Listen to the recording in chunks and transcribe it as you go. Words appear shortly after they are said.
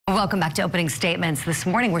Welcome back to Opening Statements. This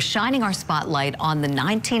morning, we're shining our spotlight on the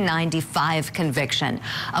 1995 conviction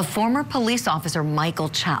of former police officer Michael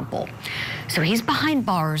Chappell. So he's behind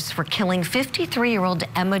bars for killing 53-year-old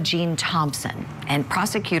Emogene Thompson. And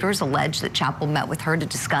prosecutors allege that Chappell met with her to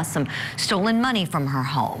discuss some stolen money from her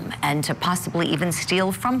home and to possibly even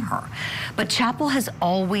steal from her. But Chappell has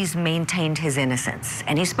always maintained his innocence.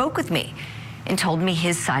 And he spoke with me and told me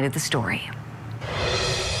his side of the story.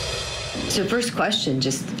 So first question,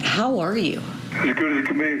 just how are you? As good as it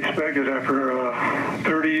can be expected after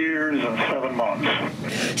 30 years and 7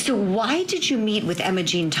 months. So why did you meet with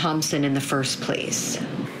Emogene Thompson in the first place?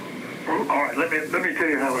 All right, let me tell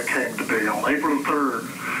you how it came to be. On April 3rd,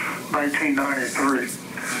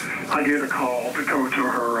 1993, I get a call to go to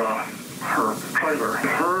her trailer.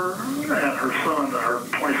 Her and her son, her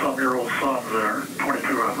 20-something-year-old son there,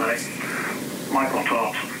 22 I think, Michael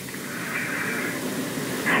Thompson.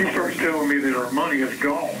 She starts telling me that her money is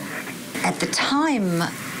gone. At the time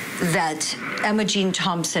that Emogene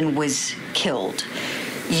Thompson was killed,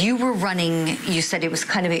 you were running, you said it was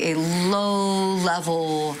kind of a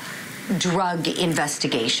low-level drug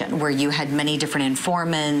investigation where you had many different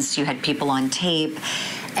informants, you had people on tape,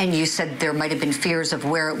 and you said there might have been fears of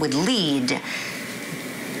where it would lead.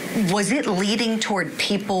 Was it leading toward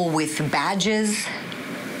people with badges?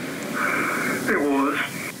 It was.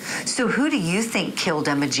 So who do you think killed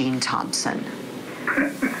Emogene Thompson?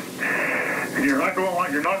 You're not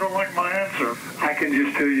going to like my answer. I can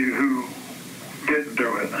just tell you who didn't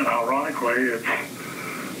do it, and ironically, it's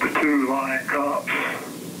the two lying cops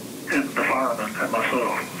and the fireman and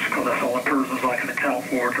myself, because that's the only persons I can account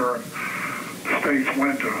for during the state's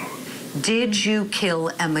window. Did you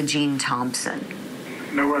kill Emogene Thompson?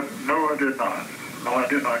 No, I did not. No, I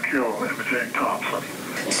did not kill Emogene Thompson.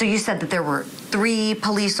 So you said that there were 3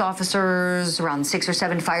 police officers, around 6 or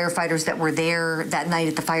 7 firefighters that were there that night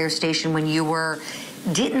at the fire station when you were.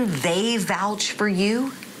 Didn't they vouch for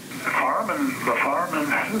you? The firemen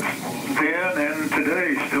then and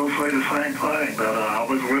today still say the same thing, that I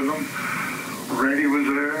was with them, Reddy was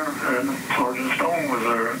there, and Sergeant Stone was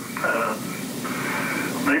there.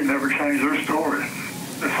 They've never changed their story.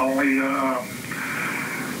 It's only,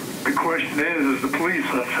 the question is the police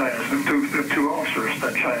that changed, the two officers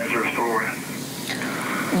that changed their story.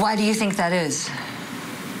 Why do you think that is?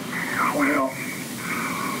 Well,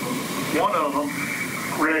 one of them,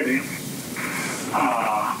 Reddy,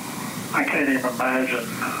 I can't even imagine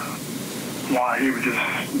why he would just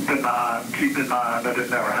keep denying that it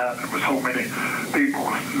never happened, with so many people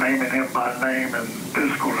naming him by name and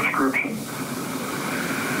physical description,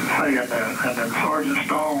 saying that. And then Sergeant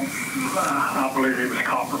Stone, I believe he was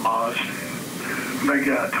compromised. They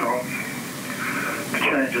got to him to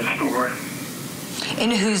change his story.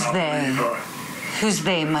 And who's they? Who's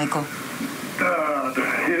they, Michael?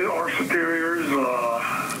 Our superiors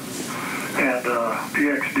and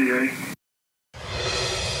the ex-DA.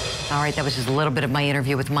 All right, that was just a little bit of my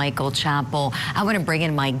interview with Michael Chappell. I want to bring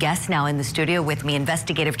in my guest now in the studio with me,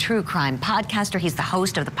 investigative true crime podcaster. He's the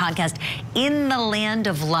host of the podcast In the Land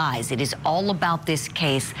of Lies. It is all about this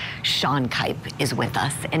case. Sean Kipe is with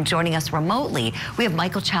us, and joining us remotely, we have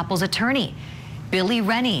Michael Chappell's attorney, Billy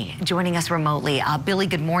Rennie, joining us remotely. Billy,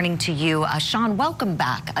 good morning to you. Sean, welcome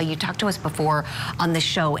back. You talked to us before on the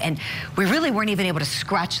show, and we really weren't even able to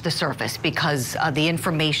scratch the surface because the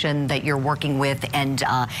information that you're working with, and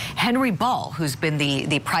Henry Ball, who's been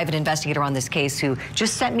the private investigator on this case, who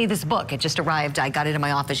just sent me this book. It just arrived. I got it in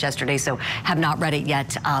my office yesterday, so have not read it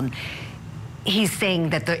yet. He's saying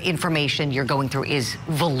that the information you're going through is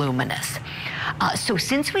voluminous. So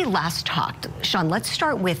since we last talked, Sean, let's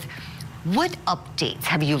start with what updates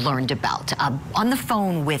have you learned about? On the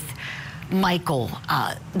phone with Michael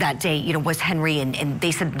that day, you know, was Henry, and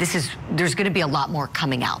they said there's going to be a lot more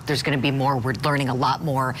coming out. There's going to be more. We're learning a lot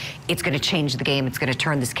more. It's going to change the game. It's going to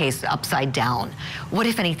turn this case upside down. What,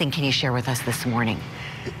 if anything, can you share with us this morning?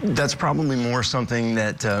 That's probably more something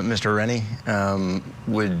that Mr. Rennie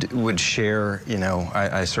would share. You know,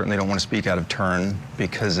 I certainly don't want to speak out of turn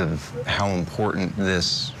because of how important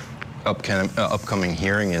this upcoming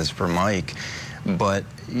hearing is for Mike. But,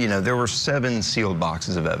 you know, there were 7 sealed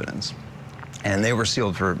boxes of evidence, and they were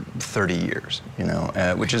sealed for 30 years, you know,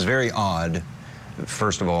 which is very odd,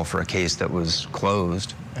 first of all, for a case that was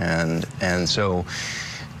closed. And so,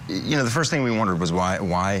 you know, the first thing we wondered was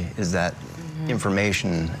why is that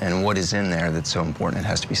information and what is in there that's so important it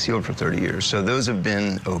has to be sealed for 30 years. So those have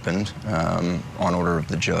been opened on order of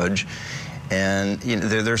the judge. And you know,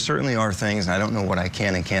 there certainly are things, and I don't know what I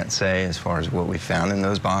can and can't say as far as what we found in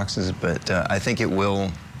those boxes, but I think it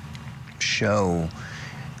will show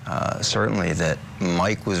certainly that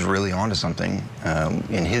Mike was really onto something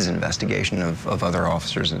in his investigation of other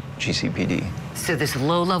officers at GCPD. So this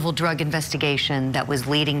low-level drug investigation that was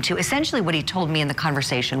leading to, essentially what he told me in the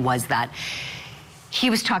conversation was that he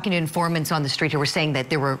was talking to informants on the street who were saying that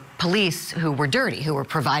there were police who were dirty, who were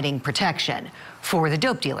providing protection for the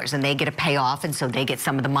dope dealers, and they get a payoff, and so they get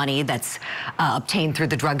some of the money that's obtained through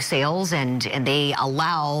the drug sales, and they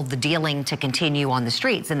allow the dealing to continue on the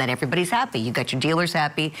streets, and then everybody's happy. You got your dealers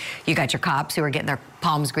happy, you got your cops who are getting their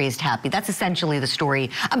palms greased happy. That's essentially the story.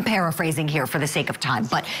 I'm paraphrasing here for the sake of time,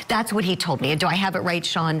 but that's what he told me. Do I have it right,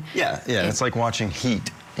 Sean? Yeah, it's like watching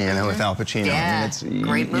Heat. You know, with Al Pacino. Yeah, I mean,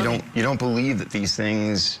 great movie. You don't believe that these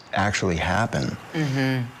things actually happen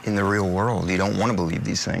in the real world. You don't want to believe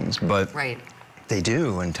these things, but they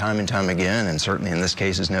do, and time again, and certainly in this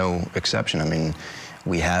case is no exception. I mean,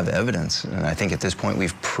 we have evidence, and I think at this point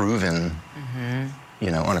we've proven, you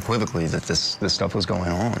know, unequivocally that this stuff was going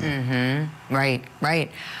on. Right.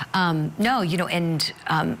 No, you know, and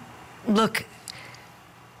look,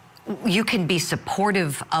 you can be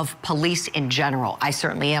supportive of police in general. I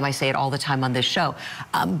certainly am. I say it all the time on this show.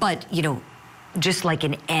 But, you know, just like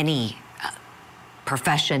in any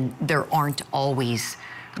profession, there aren't always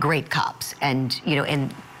great cops. And, you know,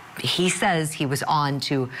 and he says he was on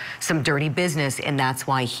to some dirty business, and that's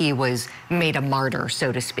why he was made a martyr,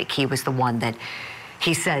 so to speak. He was the one that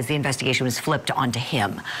he says the investigation was flipped onto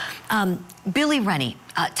him. Billy Rennie,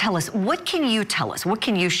 tell us, what can you tell us? What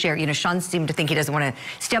can you share? You know, Sean seemed to think he doesn't want to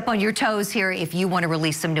step on your toes here if you want to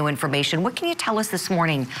release some new information. What can you tell us this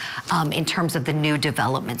morning in terms of the new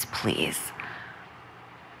developments, please?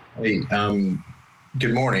 Hey,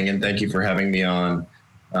 good morning, and thank you for having me on.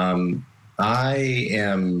 I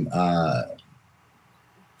am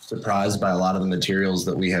surprised by a lot of the materials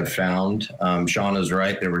that we have found. Sean is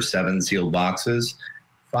right, there were 7 sealed boxes.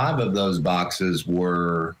 5 of those boxes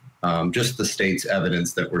were just the state's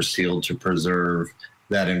evidence that were sealed to preserve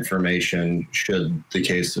that information should the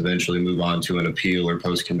case eventually move on to an appeal or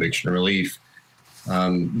post-conviction relief.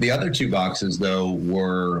 The other 2 boxes, though,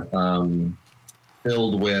 were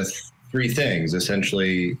filled with 3 things.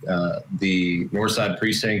 Essentially, the Northside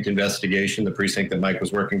Precinct investigation, the precinct that Mike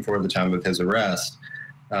was working for at the time of his arrest.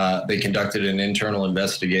 They conducted an internal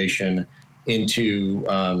investigation into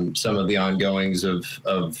some of the ongoings of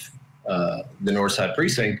the Northside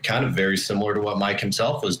Precinct, kind of very similar to what Mike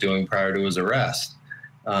himself was doing prior to his arrest.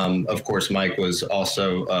 Of course, Mike was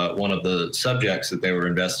also one of the subjects that they were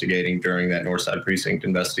investigating during that Northside Precinct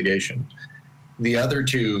investigation. The other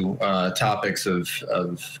 2 topics of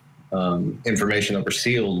information that were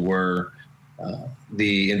sealed were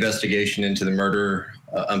the investigation into the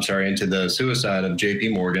into the suicide of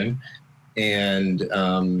JP Morgan, and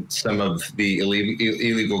some of the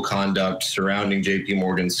illegal conduct surrounding JP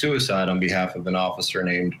Morgan's suicide on behalf of an officer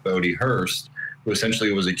named Bodie Hurst, who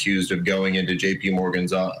essentially was accused of going into JP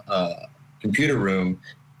Morgan's computer room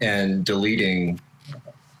and deleting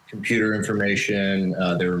computer information.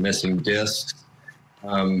 There were missing disks.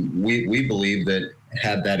 We believe that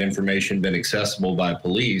had that information been accessible by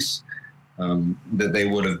police, that they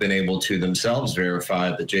would have been able to themselves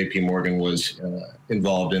verify that JP Morgan was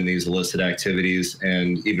involved in these illicit activities,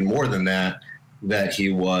 and even more than that, that he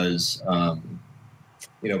was,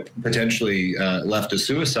 potentially left a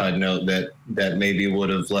suicide note that maybe would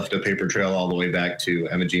have left a paper trail all the way back to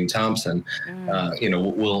Emogene Thompson.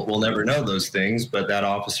 We'll never know those things, but that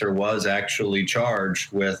officer was actually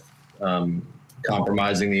charged with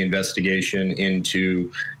compromising the investigation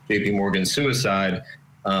into JP Morgan's suicide.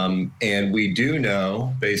 And we do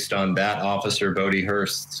know, based on that officer Bodie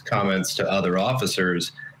Hurst's comments to other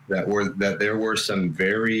officers, that there were some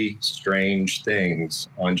very strange things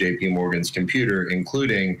on JP Morgan's computer,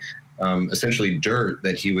 including essentially dirt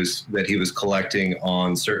that he was collecting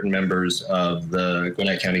on certain members of the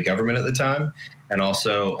Gwinnett County government at the time, and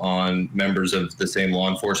also on members of the same law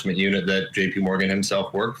enforcement unit that JP Morgan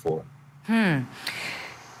himself worked for. When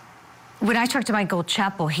I talked to Michael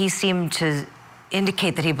Chappell, he seemed to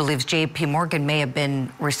indicate that he believes JP Morgan may have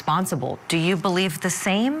been responsible. Do you believe the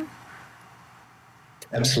same?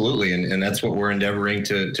 Absolutely, and that's what we're endeavoring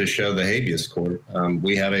to show the habeas court.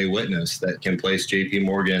 We have a witness that can place JP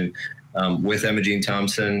Morgan with Emogene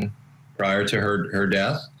Thompson prior to her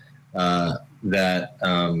death. That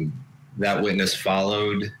witness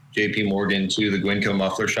followed JP Morgan to the Gwynco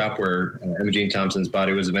muffler shop where Emogene Thompson's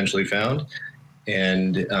body was eventually found,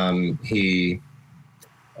 and he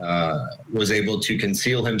was able to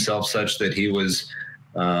conceal himself such that he was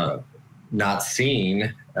not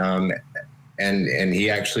seen, and he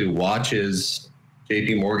actually watches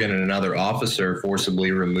JP Morgan and another officer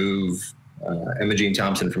forcibly remove Emogene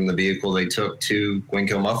Thompson from the vehicle they took to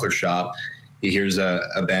Gwynco muffler shop, he hears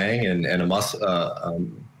a bang and a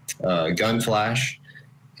gun flash,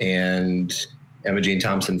 and Emogene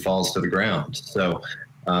Thompson falls to the ground. So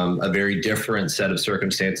a very different set of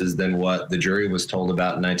circumstances than what the jury was told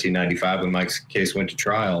about in 1995 when Mike's case went to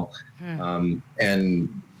trial.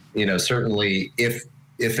 And, you know, certainly if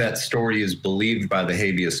that story is believed by the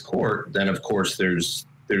habeas court, then of course there's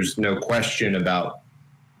no question about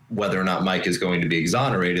whether or not Mike is going to be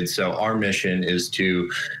exonerated. So our mission is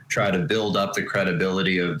to try to build up the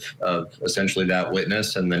credibility of essentially that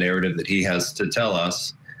witness and the narrative that he has to tell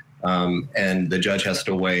us. And the judge has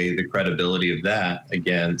to weigh the credibility of that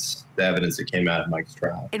against the evidence that came out of Mike's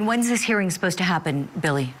trial. And when's this hearing supposed to happen,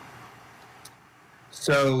 Billy?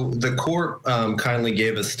 So the court kindly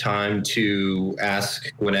gave us time to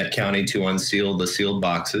ask Gwinnett County to unseal the sealed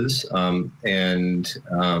boxes, and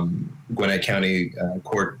Gwinnett County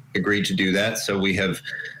court agreed to do that. So we have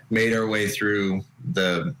made our way through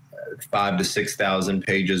the 5,000 to 6,000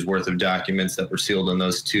 pages worth of documents that were sealed in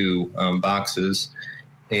those two boxes,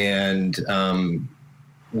 and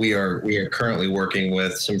we are currently working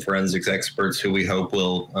with some forensics experts who we hope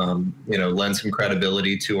will lend some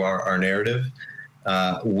credibility to our narrative.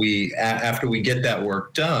 After we get that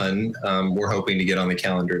work done, we're hoping to get on the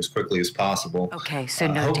calendar as quickly as possible. Okay, so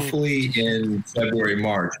no date. Hopefully in February,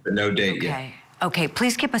 March, but no date yet. Okay,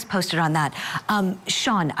 please keep us posted on that.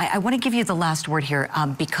 Sean, I want to give you the last word here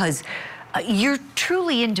because you're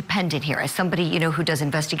truly independent here as somebody, you know, who does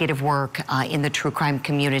investigative work in the true crime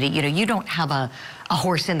community. You know, you don't have a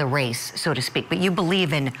horse in the race, so to speak, but you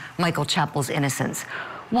believe in Michael Chappell's innocence.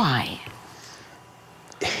 Why?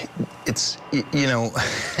 It's, you know,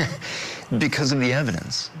 because of the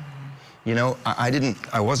evidence. You know,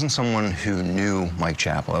 I wasn't someone who knew Mike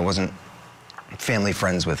Chappell. I wasn't family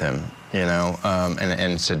friends with him, you know,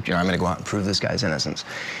 and said, you know, I'm going to go out and prove this guy's innocence.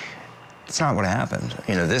 It's not what happened.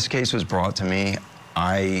 You know, this case was brought to me.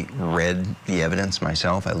 I read the evidence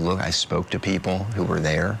myself. I spoke to people who were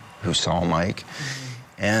there, who saw Mike.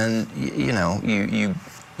 And, you know, you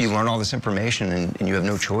learn all this information and you have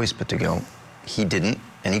no choice but to go, he didn't,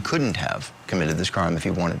 and he couldn't have committed this crime if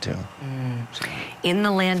he wanted to. In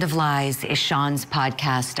the Land of Lies is Sean's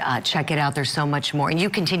podcast. Check it out. There's so much more. And you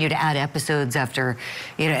continue to add episodes after,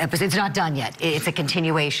 you know, episodes. It's not done yet. It's a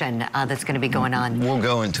continuation that's going to be going on. We'll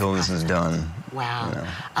go until this is done. Wow. You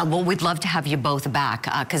know. Well, we'd love to have you both back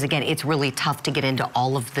because, again, it's really tough to get into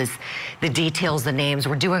all of this, the details, the names.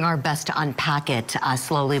 We're doing our best to unpack it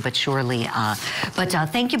slowly but surely. But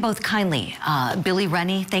thank you both kindly. Billy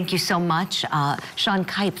Rennie, thank you so much. Sean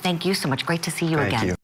Kipe, thank you so much. Great to see you again. Thank you.